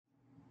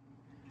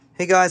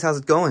Hey guys, how's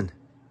it going?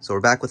 So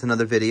we're back with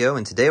another video,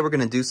 and today we're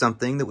going to do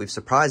something that we've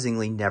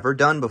surprisingly never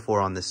done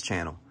before on this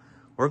channel.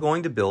 We're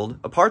going to build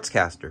a parts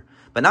caster,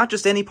 but not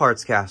just any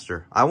parts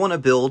caster. I want to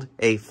build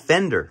a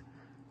Fender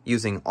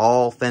using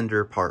all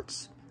Fender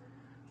parts.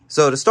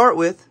 So to start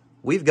with,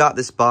 we've got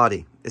this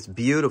body. It's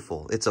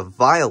beautiful. It's a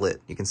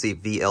violet, you can see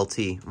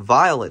VLT,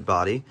 violet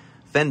body,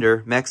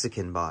 Fender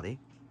Mexican body.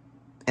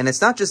 And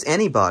it's not just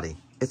any body,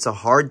 it's a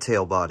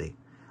hardtail body.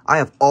 I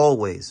have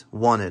always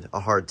wanted a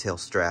hardtail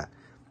Strat.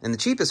 And the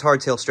cheapest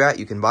hardtail Strat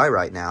you can buy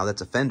right now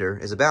that's a Fender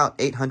is about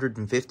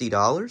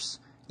 $850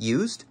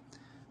 used.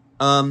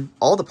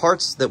 All the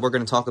parts that we're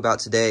going to talk about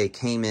today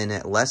came in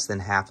at less than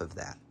half of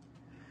that.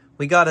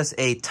 We got us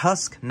a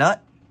Tusk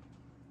nut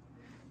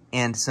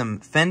and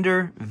some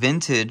Fender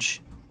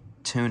vintage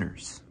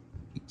tuners.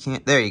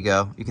 There you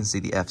go. You can see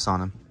the F's on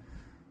them.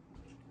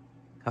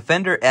 A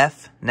Fender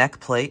F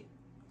neck plate,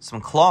 some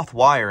cloth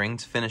wiring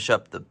to finish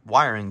up the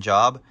wiring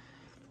job,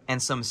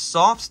 and some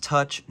soft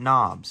touch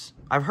knobs.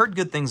 I've heard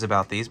good things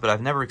about these, but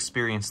I've never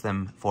experienced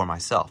them for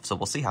myself, so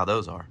we'll see how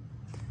those are.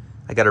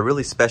 I got a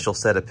really special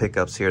set of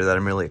pickups here that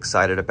I'm really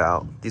excited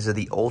about. These are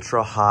the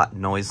Ultra Hot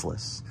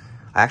Noiseless.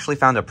 I actually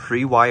found a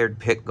pre-wired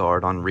pick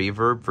guard on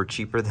Reverb for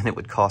cheaper than it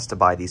would cost to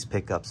buy these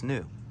pickups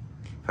new.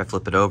 If I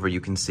flip it over, you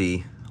can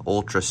see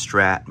Ultra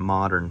Strat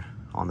Modern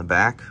on the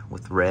back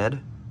with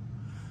red.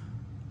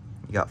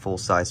 You got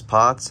full-size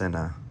pots and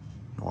a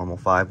normal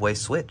 5-way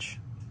switch.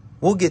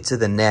 We'll get to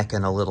the neck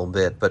in a little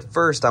bit, but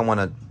first I want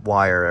to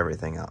wire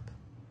everything up.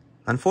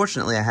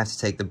 Unfortunately, I have to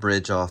take the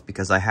bridge off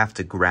because I have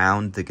to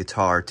ground the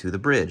guitar to the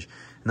bridge.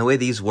 And the way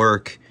these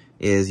work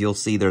is you'll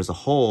see there's a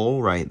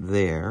hole right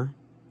there,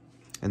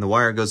 and the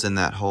wire goes in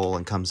that hole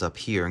and comes up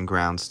here and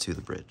grounds to the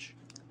bridge.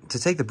 To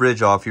take the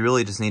bridge off, you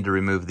really just need to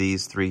remove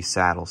these 3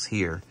 saddles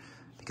here,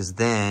 because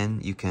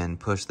then you can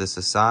push this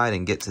aside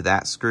and get to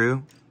that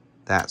screw,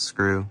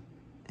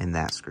 and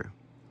that screw.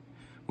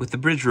 With the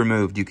bridge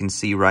removed, you can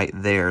see right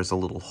there's a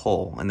little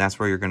hole, and that's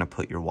where you're going to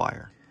put your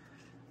wire.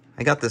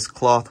 I got this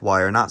cloth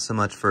wire, not so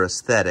much for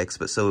aesthetics,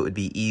 but so it would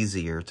be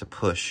easier to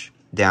push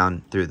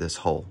down through this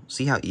hole.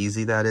 See how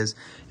easy that is?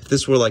 If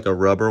this were like a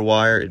rubber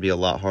wire, it'd be a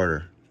lot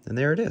harder. And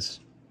there it is.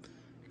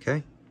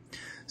 Okay?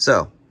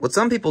 So, what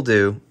some people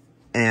do,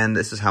 and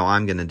this is how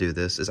I'm going to do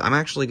this, is I'm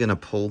actually going to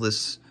pull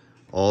this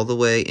all the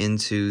way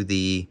into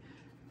the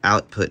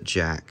output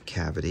jack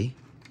cavity.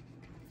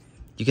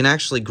 You can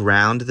actually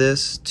ground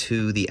this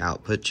to the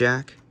output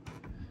jack,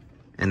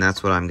 and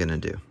that's what I'm going to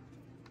do.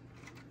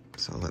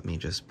 So let me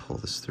just pull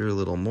this through a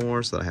little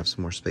more so that I have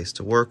some more space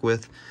to work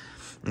with.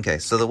 Okay,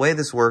 so the way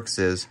this works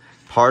is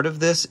part of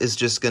this is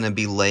just going to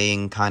be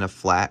laying kind of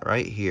flat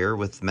right here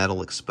with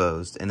metal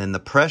exposed, and then the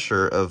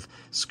pressure of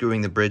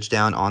screwing the bridge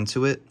down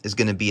onto it is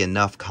going to be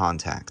enough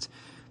contact.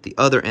 The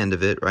other end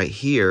of it right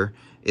here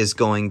is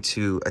going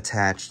to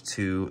attach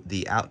to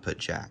the output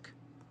jack.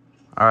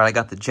 All right, I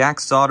got the jack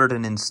soldered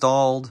and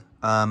installed.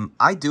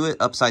 I do it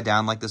upside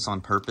down like this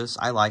on purpose.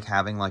 I like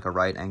having like a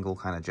right angle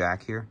kind of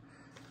jack here.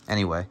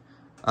 Anyway,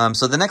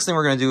 so the next thing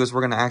we're going to do is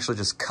we're going to actually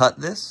just cut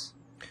this.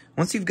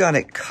 Once you've got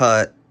it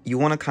cut, you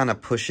want to kind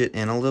of push it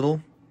in a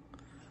little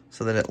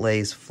so that it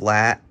lays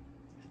flat,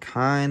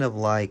 kind of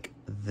like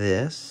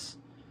this.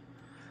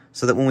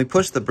 So that when we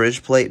push the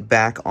bridge plate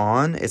back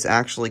on, it's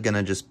actually going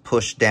to just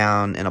push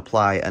down and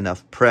apply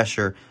enough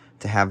pressure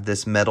to have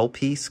this metal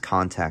piece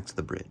contact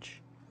the bridge.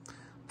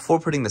 Before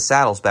putting the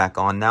saddles back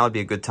on, now would be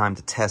a good time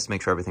to test,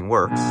 make sure everything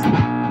works.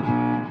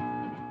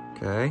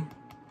 Okay.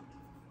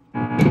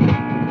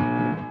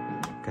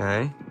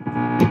 Okay.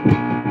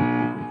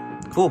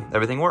 Cool,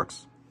 everything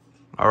works.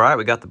 All right,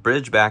 we got the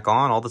bridge back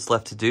on. All that's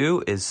left to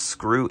do is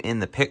screw in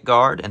the pick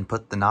guard and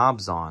put the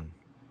knobs on.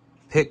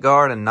 Pick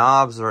guard and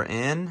knobs are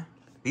in.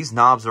 These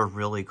knobs are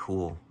really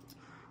cool.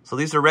 So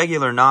these are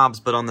regular knobs,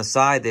 but on the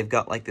side, they've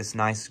got like this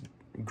nice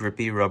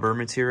grippy rubber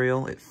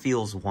material. It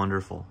feels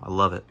wonderful. I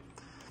love it.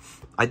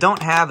 I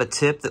don't have a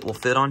tip that will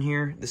fit on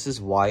here. This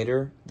is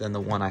wider than the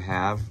one I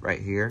have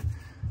right here.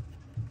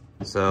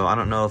 So I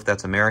don't know if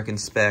that's American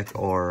spec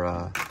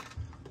or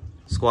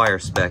Squire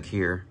spec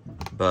here,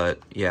 but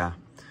yeah.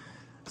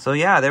 So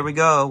yeah, there we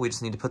go. We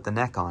just need to put the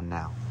neck on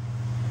now.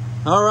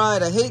 All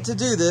right, I hate to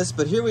do this,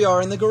 but here we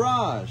are in the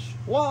garage.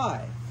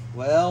 Why?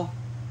 Well,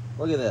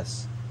 look at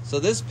this. So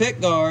this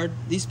pick guard,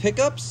 these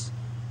pickups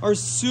are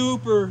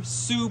super,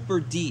 super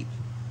deep.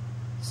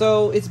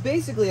 So it's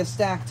basically a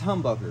stacked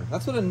humbucker.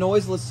 That's what a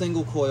noiseless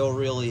single coil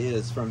really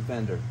is from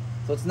Fender.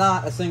 So it's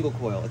not a single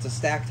coil, it's a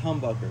stacked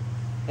humbucker.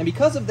 And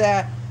because of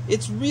that,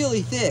 it's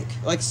really thick.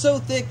 Like so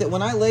thick that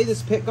when I lay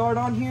this pick guard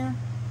on here,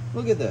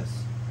 look at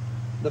this.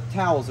 The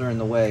towels are in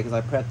the way because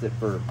I prepped it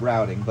for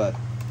routing, but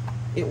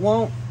it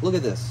won't, look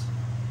at this.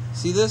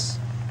 See this?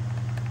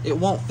 It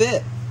won't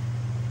fit.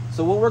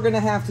 So what we're gonna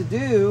have to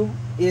do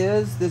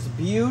is this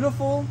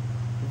beautiful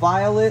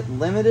violet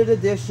limited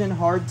edition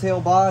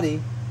hardtail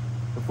body.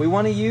 If we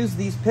want to use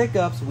these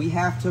pickups, we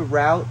have to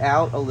route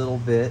out a little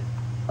bit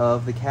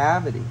of the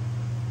cavity.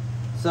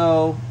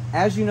 So,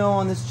 as you know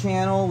on this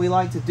channel, we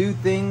like to do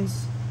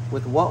things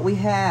with what we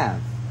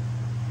have.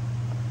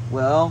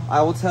 Well,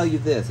 I will tell you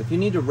this. If you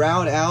need to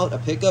route out a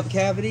pickup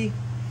cavity,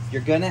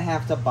 you're going to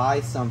have to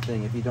buy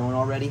something if you don't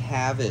already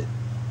have it.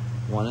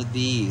 One of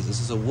these. This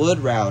is a wood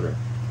router.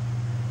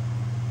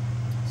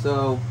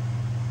 So,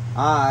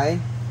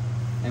 I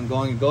am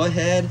going to go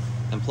ahead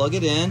and plug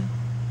it in.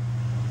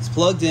 It's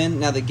plugged in.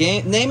 Now, the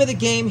name of the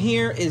game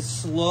here is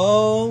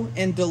slow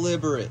and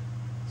deliberate.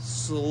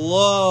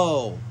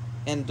 Slow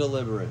and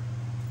deliberate.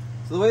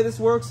 So the way this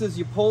works is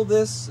you pull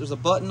this. There's a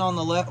button on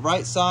the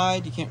right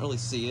side. You can't really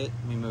see it.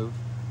 Let me move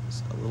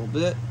just a little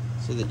bit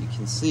so that you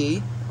can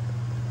see.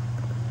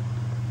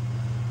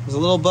 There's a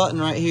little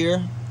button right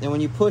here, and when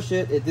you push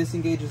it, it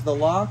disengages the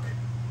lock.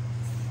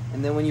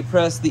 And then when you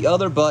press the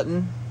other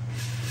button,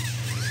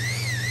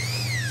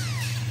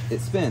 it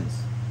spins.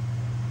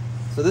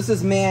 So this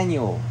is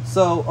manual.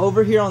 So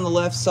over here on the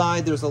left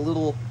side, there's a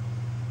little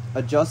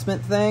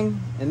adjustment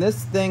thing, and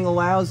this thing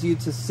allows you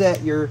to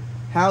set your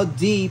how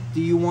deep do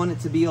you want it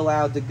to be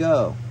allowed to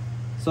go.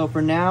 So for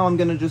now, I'm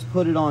going to just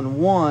put it on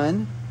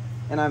 1,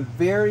 and I'm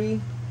very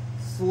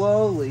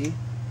slowly,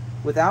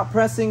 without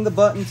pressing the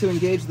button to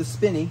engage the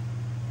spinny,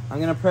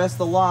 I'm going to press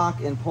the lock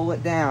and pull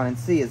it down and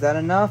see, is that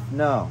enough?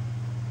 No,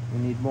 we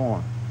need more.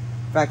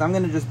 In fact, I'm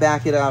going to just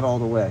back it out all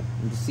the way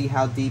and just see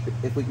how deep,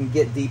 if we can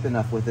get deep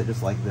enough with it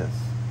just like this.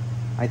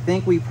 I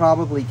think we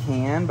probably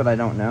can, but I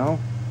don't know.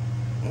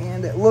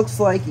 And it looks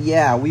like,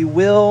 yeah, we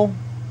will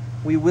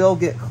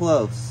get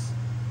close.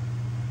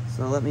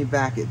 So let me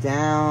back it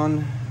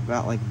down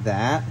about like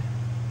that.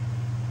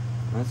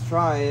 Let's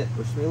try it.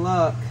 Wish me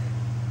luck.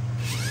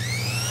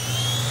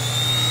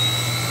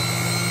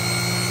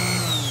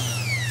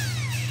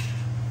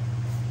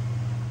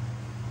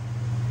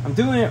 I'm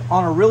doing it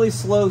on a really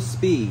slow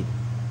speed.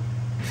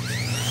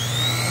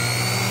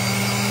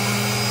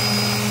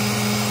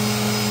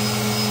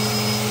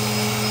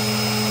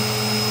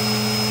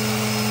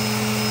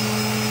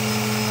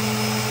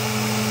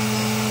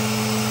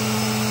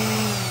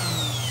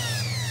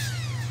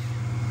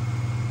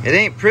 It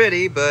ain't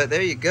pretty, but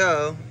there you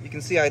go. You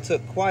can see I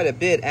took quite a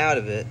bit out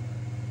of it,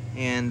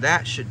 and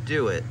that should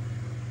do it.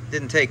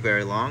 Didn't take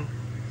very long,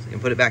 so you can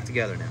put it back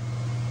together now.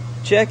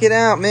 Check it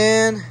out,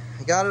 man.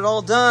 I got it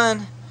all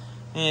done,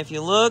 and if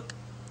you look,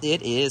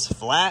 it is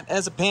flat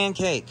as a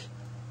pancake.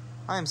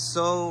 I am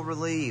so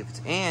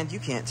relieved, and you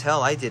can't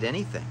tell I did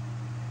anything.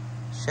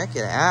 Check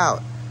it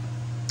out.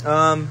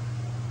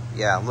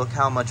 Yeah, look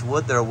how much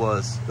wood there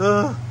was.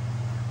 Ugh.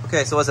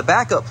 Okay, so as a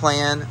backup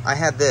plan, I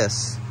had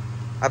this.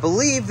 I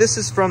believe this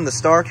is from the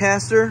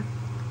Stratocaster.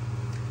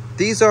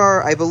 These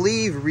are, I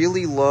believe,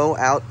 really low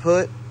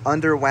output,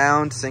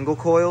 underwound single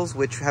coils,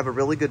 which have a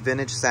really good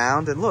vintage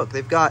sound. And look,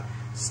 they've got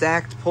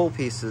stacked pull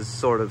pieces,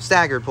 sort of,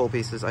 staggered pull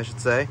pieces, I should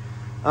say.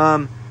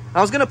 I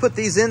was gonna put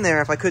these in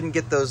there if I couldn't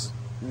get those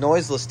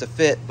Noiseless to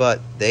fit,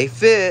 but they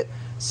fit.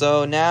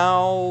 So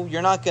now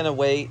you're not gonna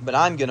wait, but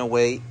I'm gonna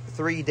wait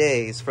 3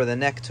 days for the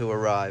neck to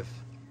arrive.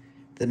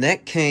 The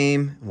neck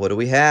came, what do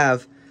we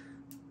have?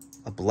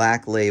 A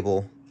black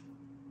label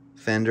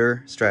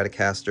Fender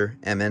Stratocaster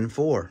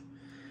MN4.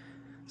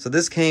 So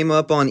this came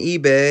up on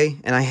eBay,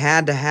 and I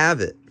had to have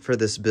it for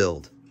this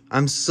build.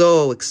 I'm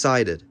so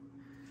excited.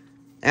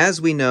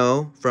 As we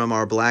know from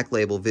our black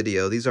label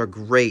video, these are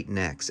great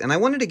necks. And I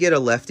wanted to get a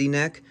lefty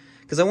neck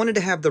because I wanted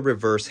to have the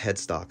reverse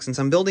headstock. Since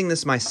I'm building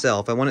this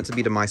myself, I want it to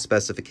be to my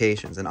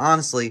specifications. And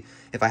honestly,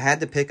 if I had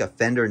to pick a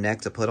Fender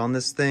neck to put on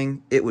this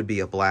thing, it would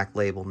be a black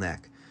label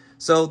neck.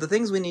 So the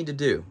things we need to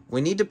do, we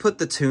need to put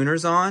the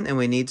tuners on, and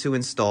we need to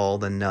install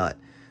the nut.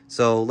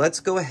 So let's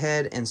go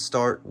ahead and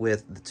start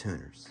with the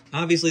tuners.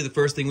 Obviously, the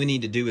first thing we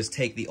need to do is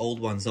take the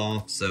old ones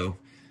off, so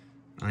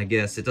I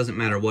guess it doesn't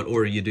matter what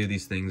order you do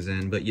these things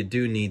in, but you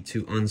do need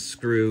to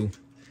unscrew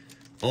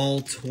all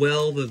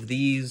 12 of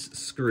these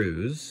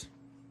screws.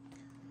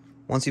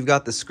 Once you've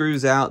got the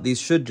screws out,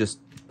 these should just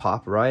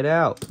pop right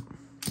out.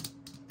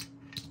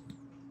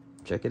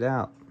 Check it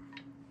out.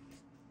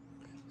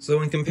 So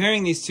when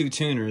comparing these two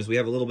tuners, we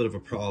have a little bit of a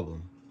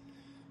problem.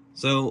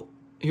 So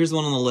here's the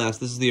one on the left,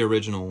 this is the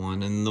original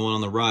one, and the one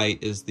on the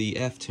right is the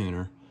F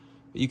tuner.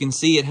 But you can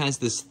see it has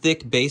this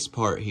thick base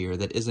part here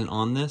that isn't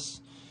on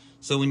this.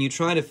 So when you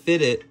try to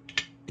fit it,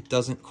 it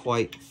doesn't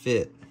quite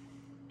fit.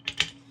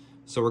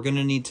 So we're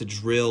gonna need to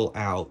drill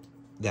out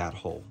that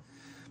hole.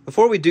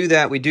 Before we do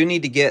that, we do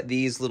need to get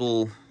these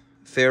little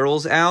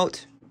ferrules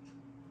out.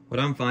 What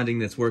I'm finding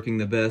that's working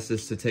the best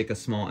is to take a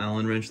small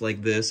Allen wrench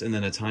like this and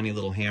then a tiny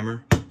little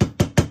hammer.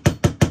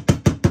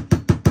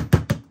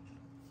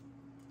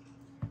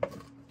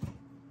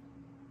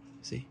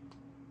 See?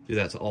 Do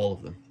that to all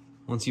of them.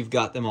 Once you've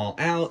got them all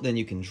out, then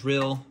you can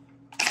drill.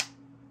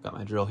 Got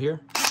my drill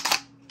here.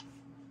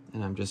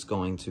 And I'm just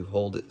going to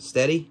hold it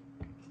steady.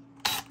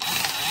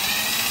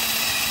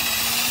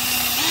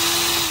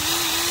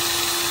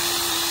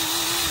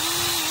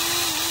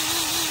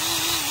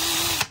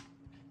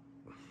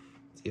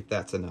 See if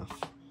that's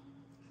enough.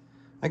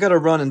 I gotta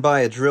run and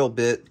buy a drill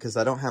bit because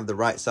I don't have the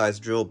right size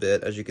drill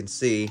bit. As you can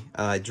see,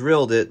 I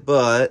drilled it,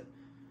 but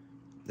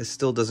this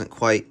still doesn't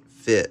quite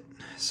fit.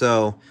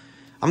 So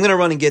I'm gonna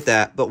run and get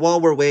that. But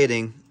while we're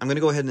waiting, I'm going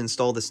to go ahead and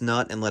install this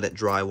nut and let it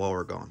dry while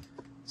we're gone.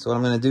 So what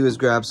I'm going to do is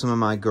grab some of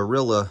my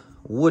Gorilla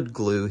wood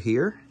glue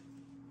here.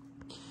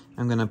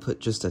 I'm going to put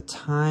just a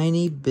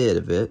tiny bit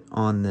of it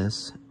on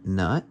this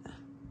nut.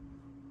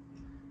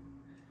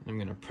 I'm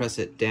going to press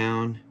it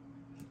down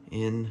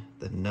in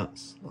the nut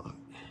slot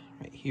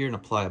right here and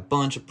apply a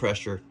bunch of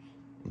pressure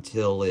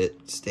until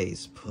it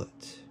stays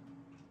put.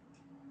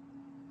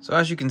 So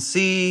as you can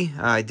see,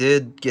 I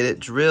did get it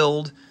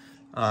drilled,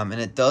 and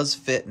it does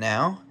fit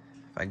now.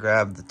 If I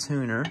grab the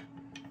tuner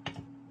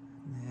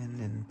and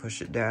then push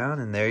it down,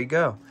 and there you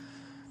go.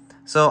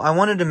 So I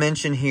wanted to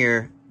mention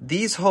here,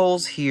 these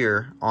holes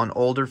here on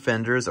older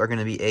Fenders are going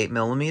to be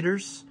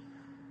 8mm.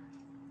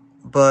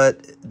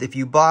 But if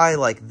you buy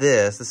like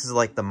this is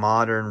like the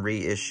modern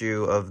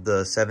reissue of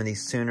the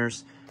 70s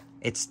tuners,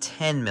 it's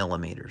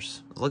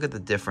 10mm. Look at the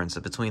difference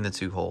between the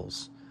two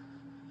holes.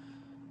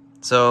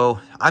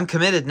 So I'm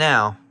committed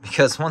now,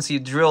 because once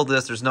you drill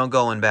this, there's no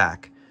going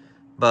back.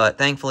 But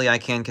thankfully I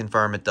can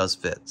confirm it does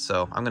fit.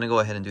 So I'm going to go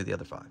ahead and do the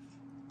other 5.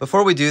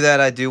 Before we do that,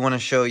 I do want to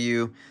show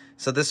you,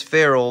 so this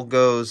ferrule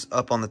goes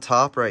up on the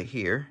top right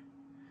here.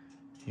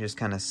 You just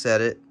kind of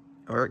set it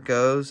where it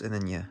goes, and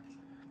then you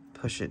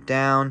push it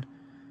down.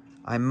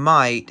 I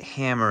might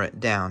hammer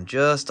it down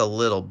just a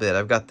little bit.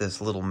 I've got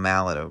this little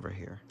mallet over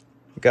here.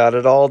 Got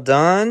it all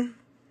done.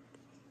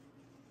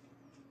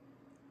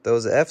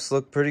 Those F's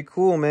look pretty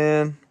cool,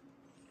 man.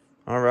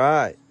 All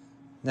right.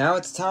 Now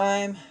it's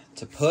time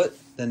to put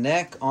the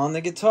neck on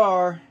the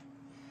guitar.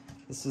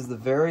 This is the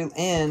very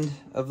end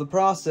of the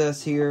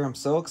process here. I'm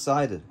so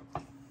excited.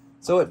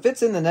 So it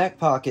fits in the neck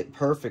pocket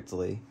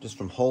perfectly, just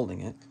from holding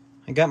it.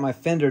 I got my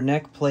Fender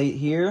neck plate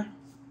here,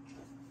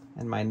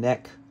 and my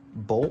neck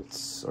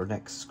bolts, or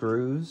neck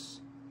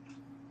screws.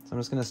 So I'm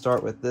just going to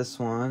start with this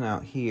one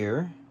out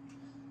here,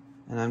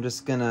 and I'm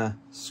just going to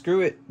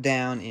screw it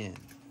down in.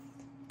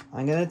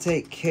 I'm going to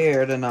take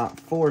care to not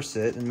force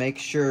it and make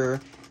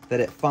sure that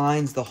it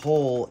finds the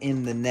hole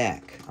in the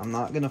neck. I'm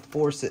not going to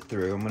force it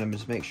through. I'm going to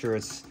just make sure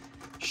it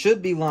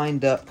should be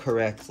lined up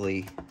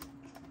correctly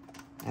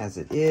as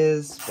it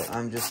is, but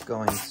I'm just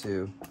going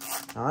to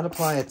not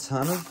apply a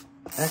ton of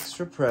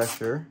extra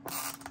pressure,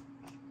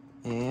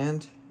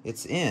 and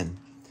it's in.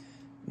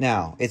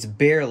 Now, it's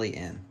barely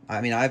in.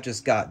 I mean, I've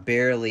just got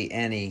barely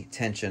any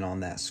tension on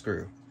that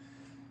screw.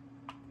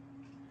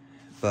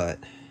 But,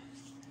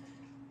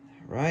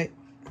 right,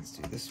 let's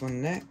do this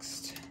one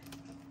next.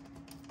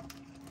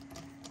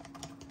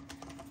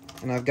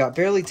 And I've got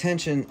barely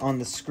tension on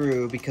the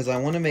screw because I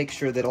want to make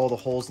sure that all the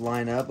holes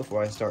line up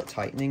before I start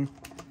tightening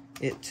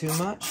it too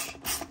much.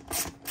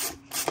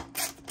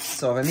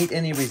 So if I meet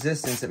any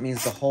resistance, it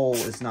means the hole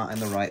is not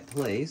in the right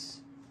place.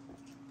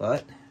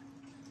 But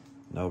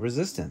no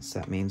resistance,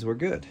 that means we're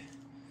good.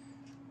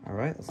 All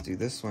right, let's do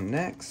this one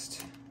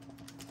next.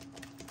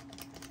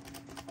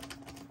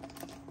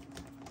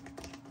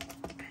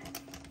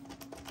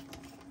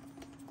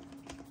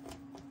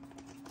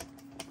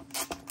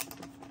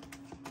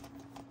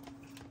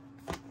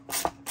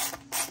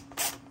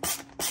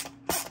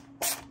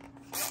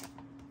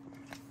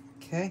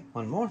 Okay,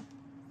 one more.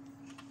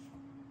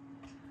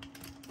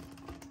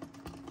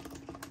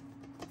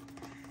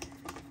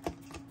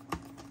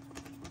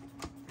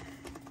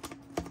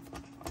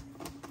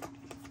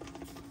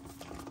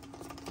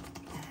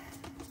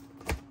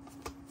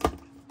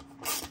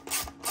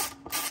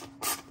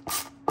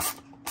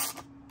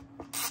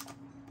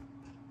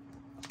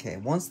 Okay,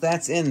 once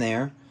that's in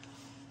there,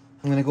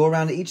 I'm going to go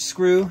around to each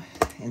screw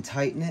and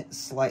tighten it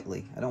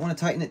slightly. I don't want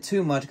to tighten it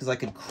too much because I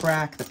could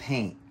crack the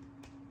paint.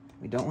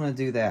 We don't want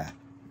to do that.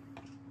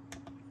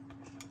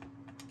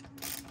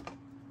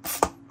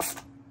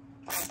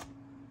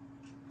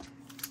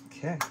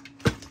 Okay,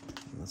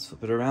 let's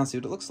flip it around, see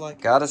what it looks like.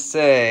 Gotta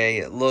say,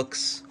 it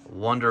looks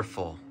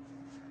wonderful.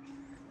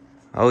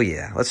 Oh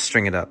yeah, let's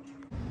string it up.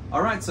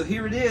 All right, so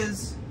here it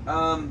is.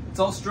 It's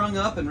all strung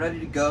up and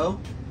ready to go.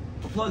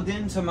 We're plugged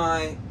into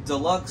my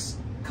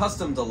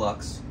custom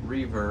deluxe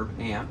reverb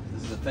amp.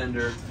 This is a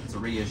Fender, it's a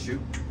reissue.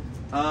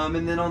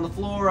 And then on the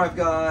floor, I've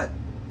got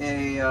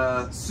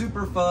a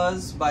Super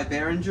Fuzz by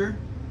Behringer.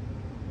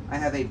 I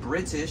have a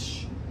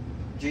British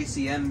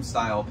JCM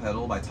style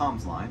pedal by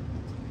Tom's Line.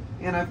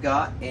 And I've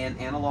got an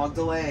analog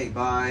delay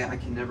by, I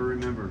can never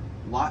remember,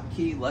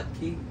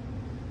 Lutke.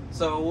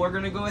 So we're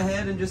gonna go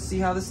ahead and just see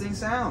how this thing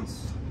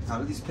sounds. How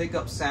do these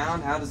pickups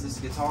sound? How does this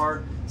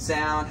guitar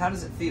sound? How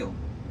does it feel?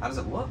 How does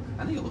it look?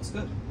 I think it looks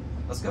good.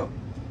 Let's go.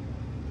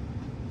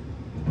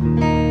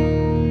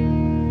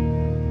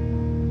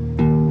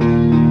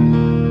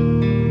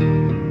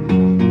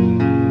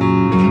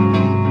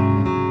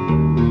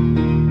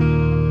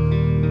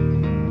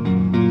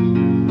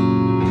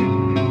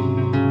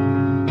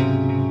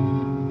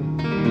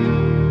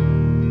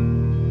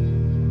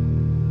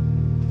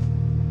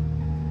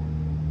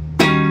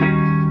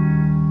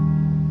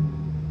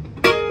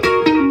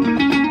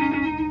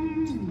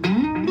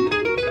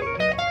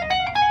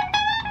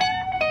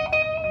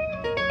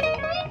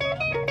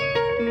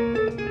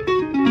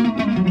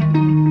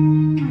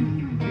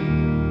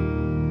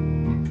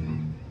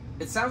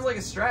 like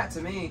a Strat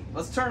to me.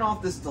 Let's turn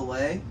off this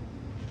delay.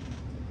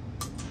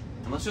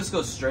 And let's just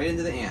go straight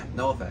into the amp.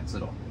 No effects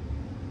at all.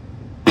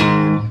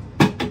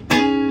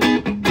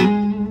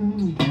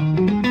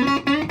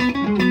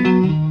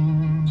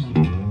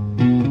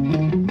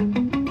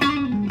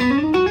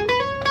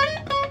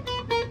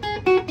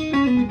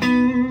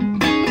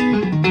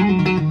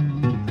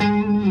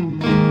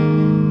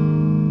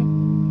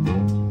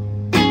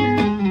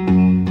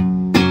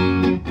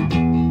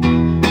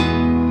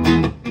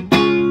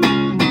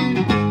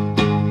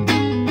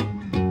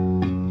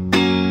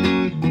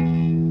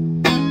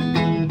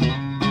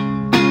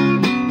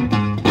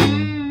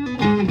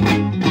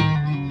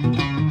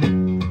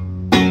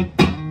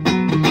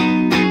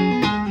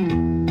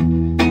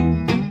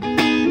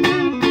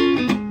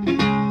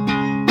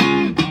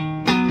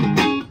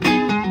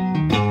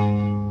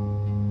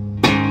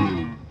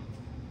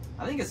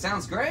 It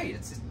sounds great.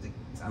 It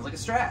sounds like a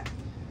Strat.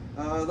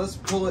 Let's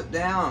pull it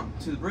down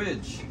to the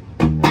bridge.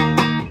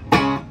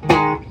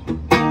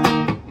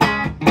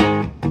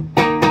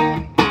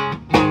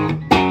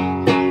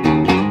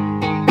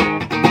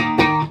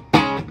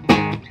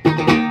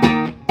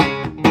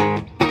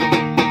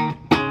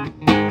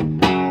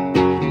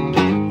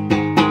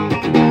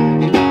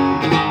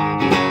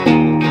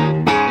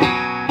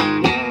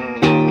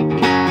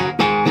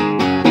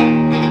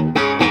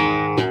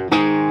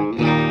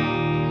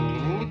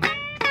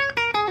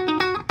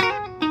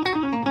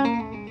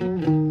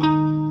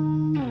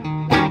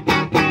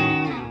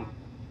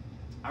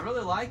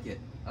 Like it.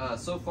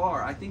 So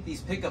far, I think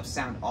these pickups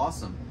sound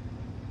awesome.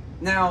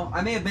 Now,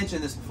 I may have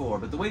mentioned this before,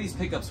 but the way these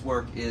pickups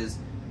work is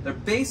they're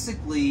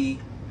basically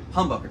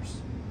humbuckers,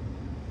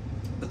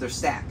 but they're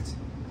stacked.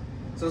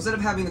 So instead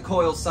of having the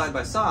coils side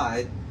by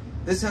side,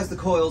 this has the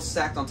coils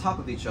stacked on top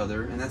of each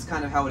other, and that's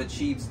kind of how it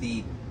achieves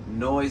the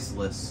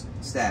noiseless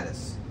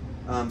status.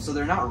 So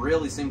they're not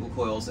really single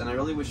coils, and I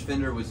really wish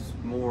Fender was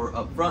more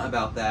upfront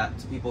about that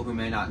to people who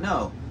may not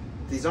know.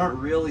 These aren't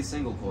really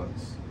single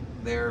coils.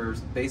 They're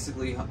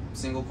basically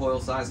single coil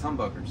sized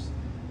humbuckers.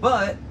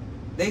 But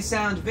they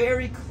sound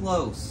very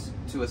close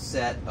to a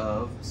set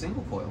of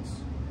single coils.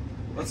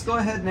 Let's go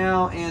ahead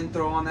now and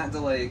throw on that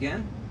delay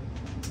again.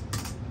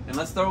 And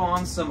let's throw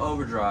on some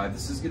overdrive.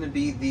 This is going to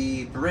be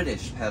the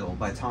British pedal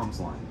by Tom's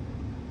Line.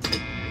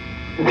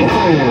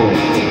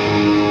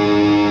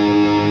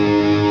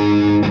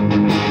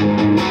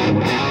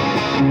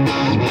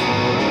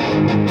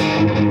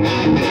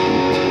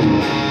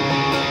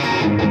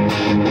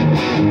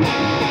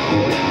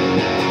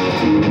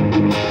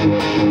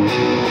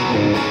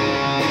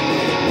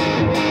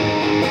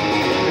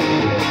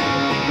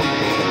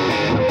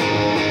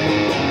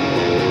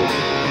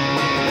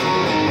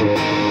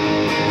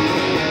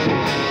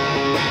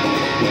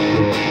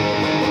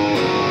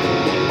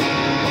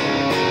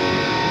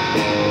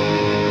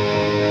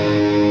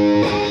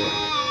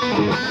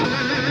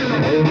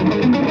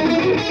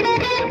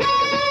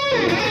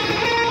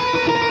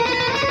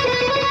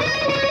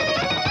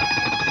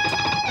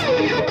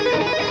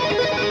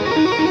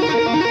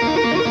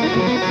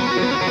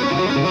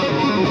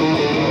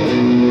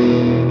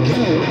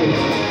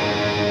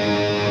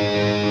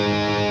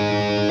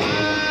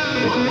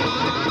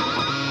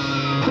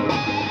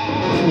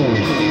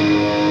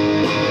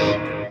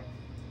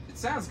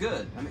 Sounds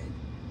good. I mean,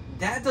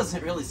 that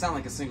doesn't really sound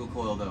like a single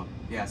coil though,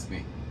 if you ask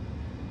me.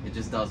 It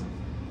just doesn't.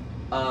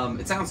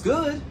 It sounds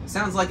good. It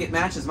sounds like it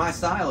matches my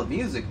style of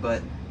music, but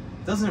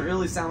it doesn't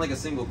really sound like a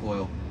single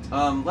coil.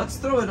 Let's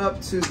throw it up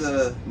to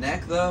the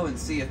neck though and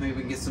see if maybe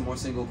we can get some more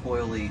single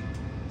coily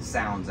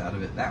sounds out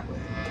of it that way.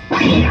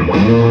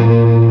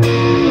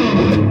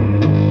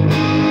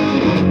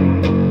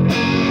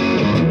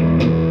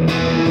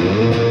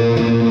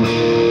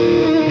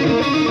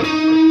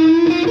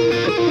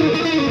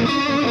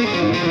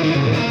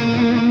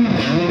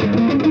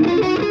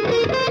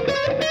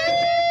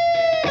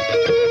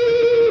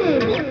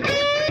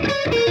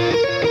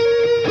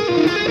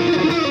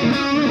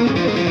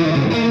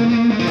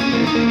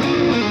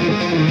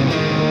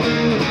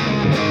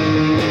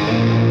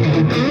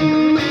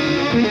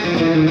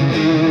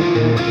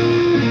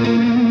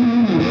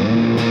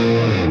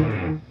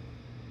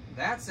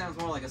 That sounds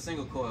more like a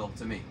single coil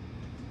to me.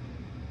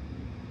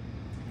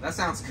 That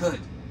sounds good.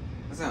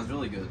 That sounds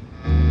really good.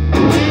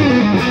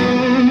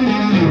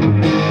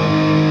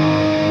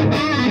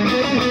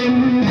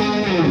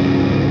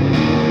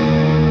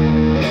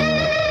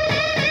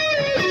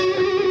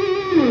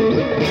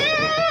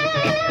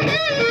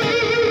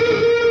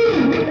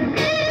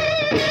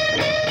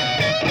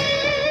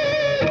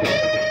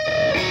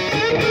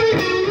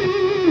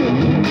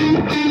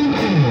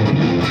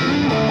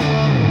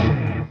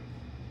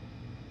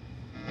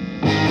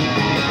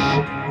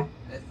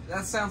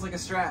 That sounds like a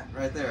Strat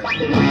right there.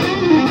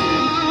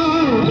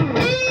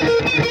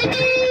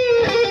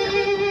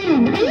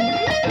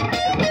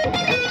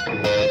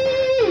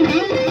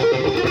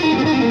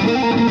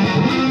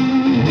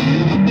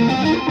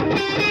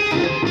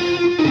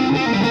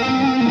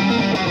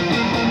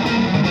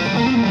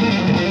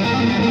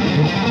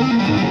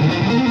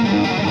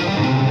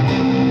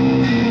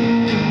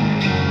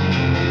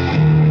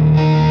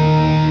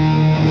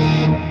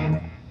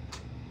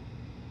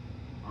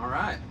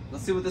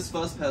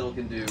 pedal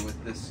can do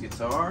with this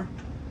guitar.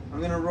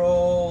 I'm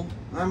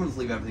gonna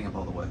leave everything up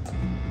all the way.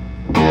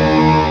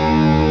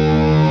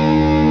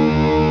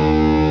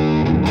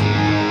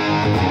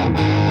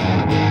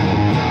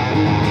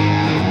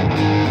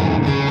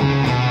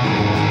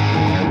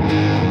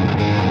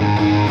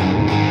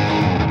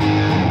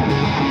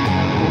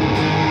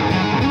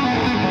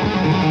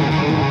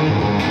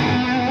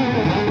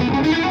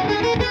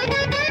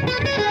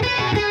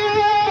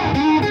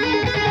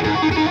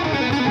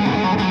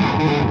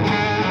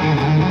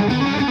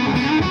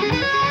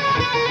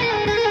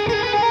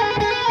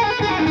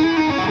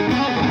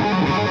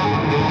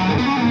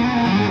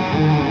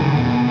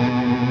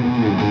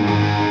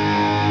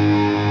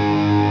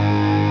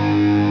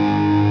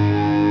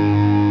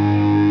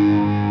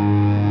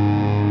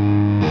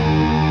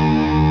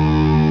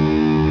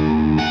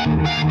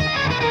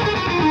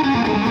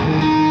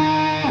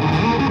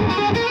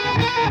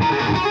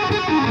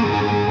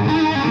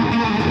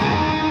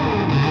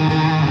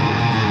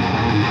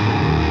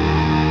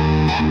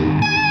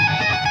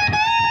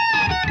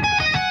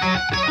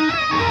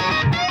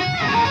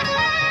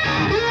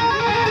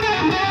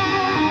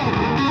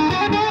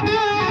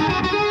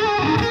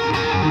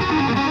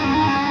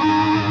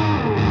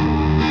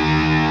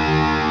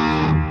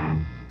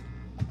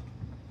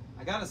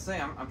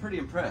 I'm pretty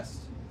impressed.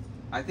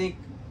 I think,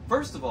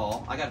 first of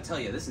all, I gotta tell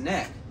you, this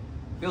neck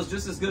feels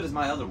just as good as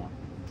my other one,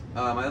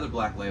 my other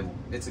black label.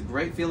 It's a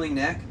great feeling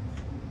neck.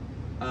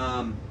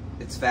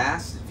 It's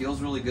fast, it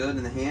feels really good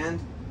in the hand,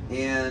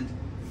 and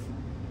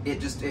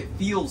it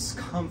feels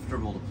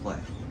comfortable to play.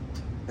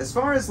 As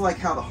far as like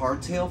how the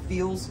Hardtail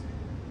feels,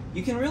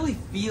 you can really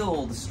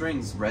feel the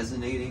strings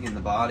resonating in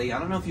the body. I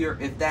don't know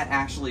if that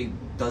actually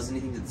does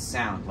anything to the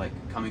sound, like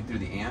coming through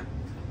the amp,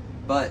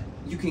 but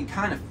you can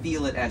kind of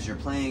feel it as you're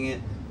playing it.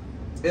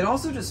 It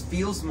also just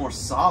feels more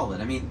solid.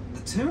 I mean,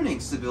 the tuning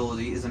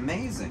stability is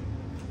amazing.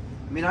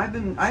 I mean, I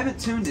haven't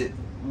tuned it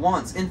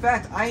once. In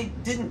fact, I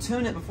didn't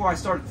tune it before I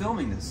started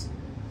filming this.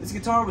 This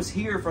guitar was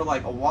here for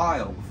like a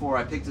while before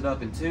I picked it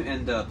up and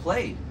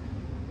played.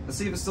 Let's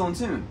see if it's still in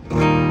tune.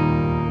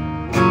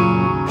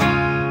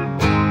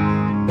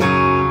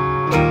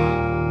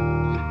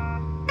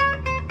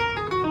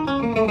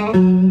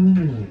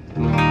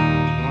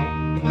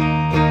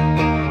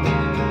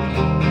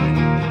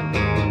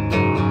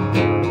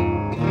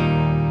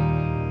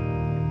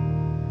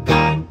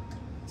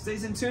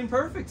 Stays in tune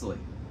perfectly.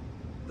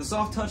 The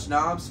soft touch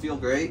knobs feel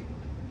great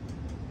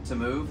to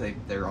move.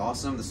 They're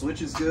awesome. The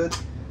switch is good.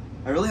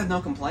 I really have no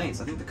complaints.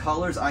 I think the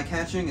color's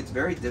eye-catching. It's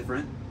very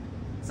different.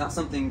 It's not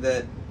something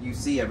that you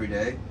see every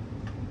day.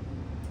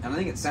 And I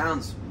think it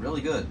sounds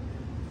really good.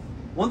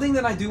 One thing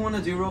that I do want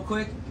to do real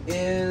quick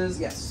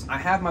is, yes, I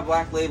have my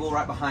black label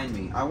right behind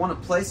me. I want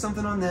to play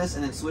something on this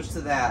and then switch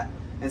to that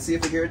and see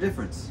if we hear a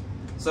difference.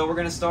 So we're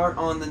going to start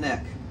on the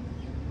neck.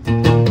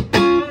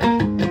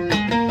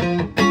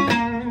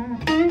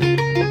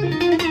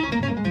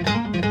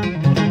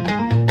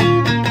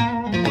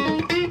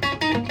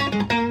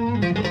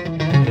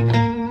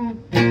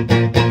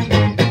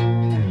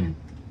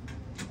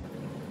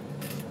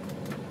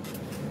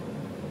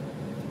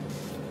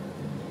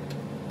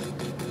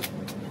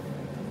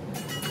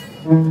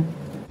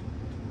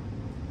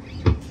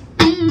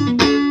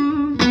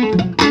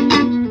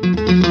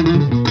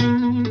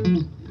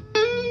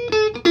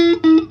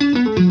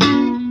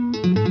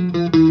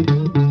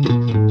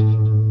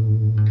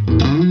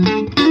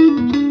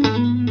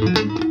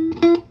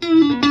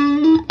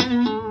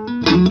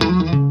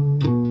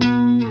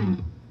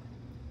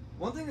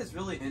 One thing that's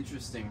really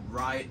interesting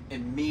right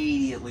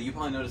immediately, you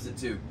probably noticed it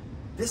too,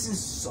 this is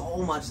so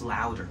much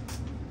louder.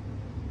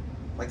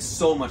 Like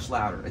so much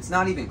louder. It's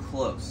not even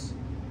close.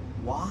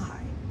 Why?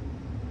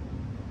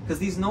 Because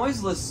these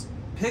noiseless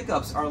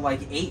pickups are like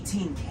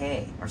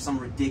 18K or some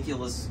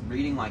ridiculous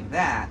reading like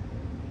that.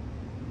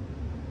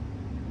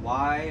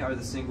 Why are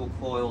the single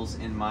coils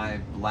in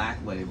my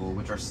black label,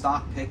 which are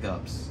stock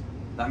pickups,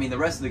 I mean the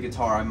rest of the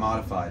guitar I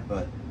modified,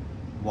 but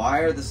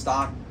why are the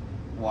stock,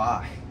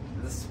 why?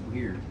 This is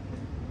weird.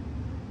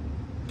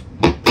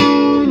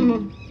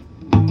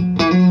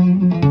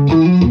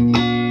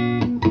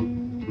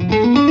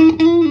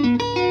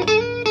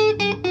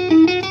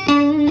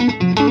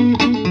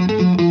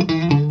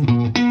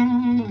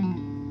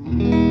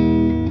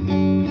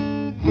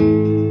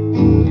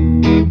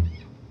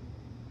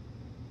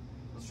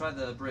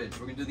 The bridge.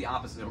 We're going to do the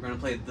opposite. We're going to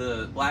play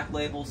the black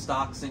label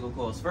stock single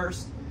coils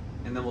first,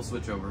 and then we'll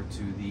switch over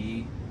to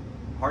the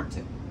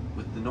hardtail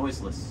with the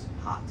noiseless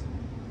hot.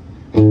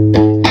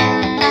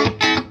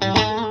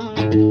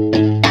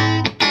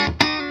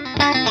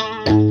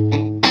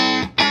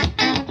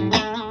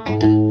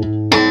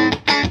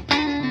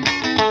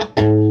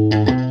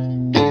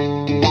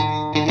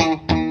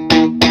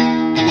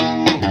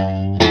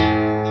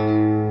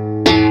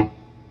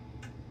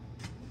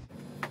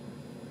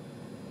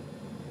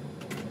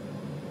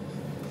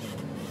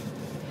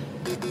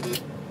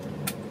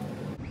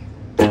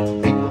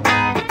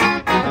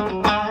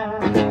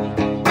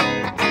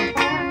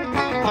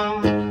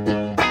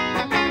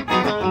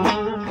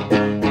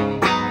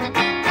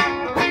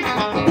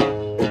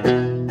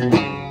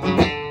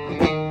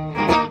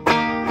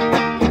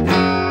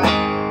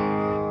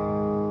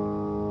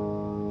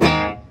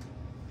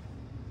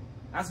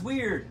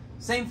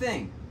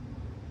 thing.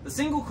 The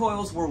single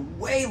coils were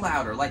way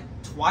louder, like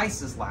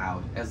twice as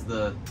loud as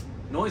the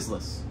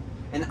Noiseless.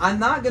 And I'm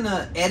not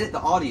gonna edit the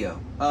audio.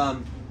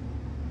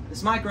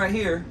 This mic right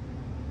here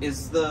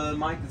is the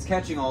mic that's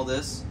catching all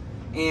this,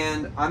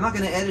 and I'm not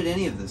gonna edit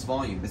any of this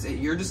volume.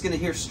 You're just gonna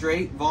hear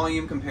straight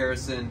volume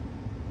comparison,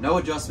 no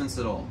adjustments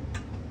at all.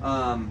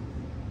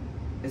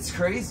 It's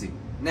crazy.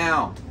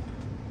 Now,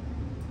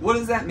 what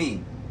does that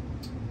mean?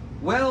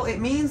 Well, it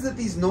means that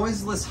these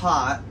Noiseless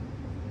Hot,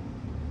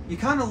 you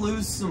kind of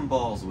lose some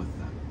balls with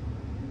them.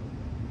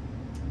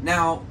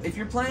 Now, if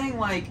you're playing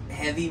like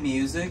heavy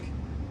music,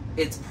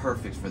 it's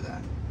perfect for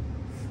that,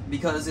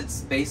 because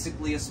it's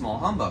basically a small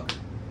humbucker.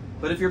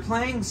 But if you're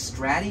playing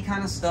Stratty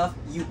kind of stuff,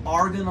 you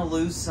are going to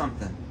lose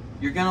something.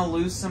 You're going to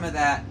lose some of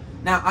that.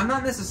 Now, I'm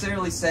not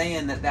necessarily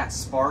saying that that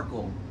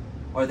sparkle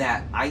or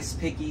that ice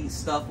picky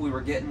stuff we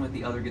were getting with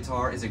the other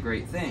guitar is a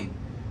great thing.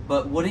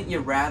 But wouldn't you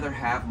rather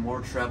have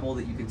more treble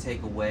that you can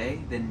take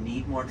away than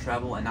need more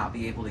treble and not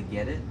be able to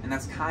get it? And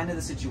that's kind of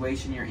the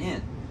situation you're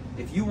in.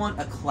 If you want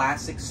a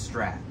classic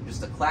Strat,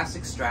 just a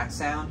classic Strat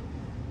sound,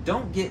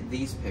 don't get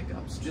these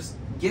pickups. Just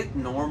get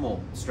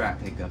normal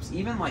Strat pickups,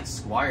 even like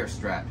Squire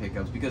Strat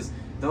pickups, because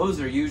those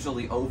are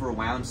usually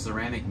overwound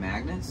ceramic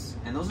magnets,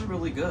 and those are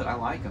really good. I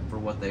like them for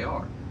what they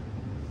are.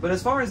 But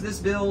as far as this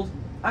build,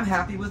 I'm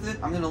happy with it.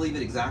 I'm going to leave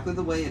it exactly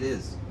the way it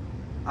is.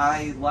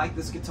 I like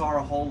this guitar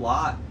a whole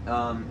lot.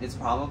 It's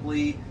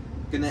probably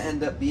going to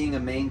end up being a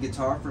main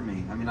guitar for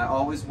me. I mean, I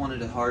always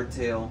wanted a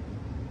hardtail,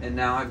 and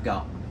now I've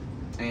got one.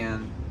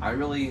 And I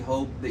really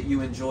hope that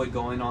you enjoy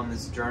going on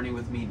this journey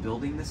with me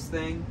building this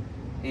thing,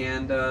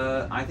 and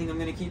I think I'm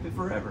going to keep it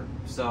forever.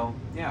 So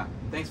yeah,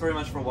 thanks very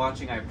much for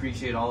watching. I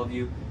appreciate all of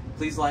you.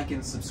 Please like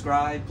and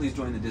subscribe. Please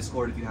join the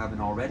Discord if you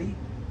haven't already.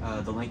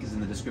 The link is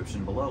in the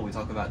description below. We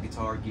talk about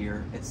guitar,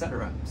 gear,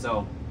 etc.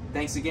 So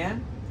thanks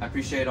again. I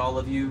appreciate all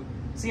of you.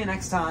 See you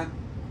next time,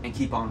 and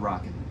keep on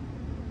rocking.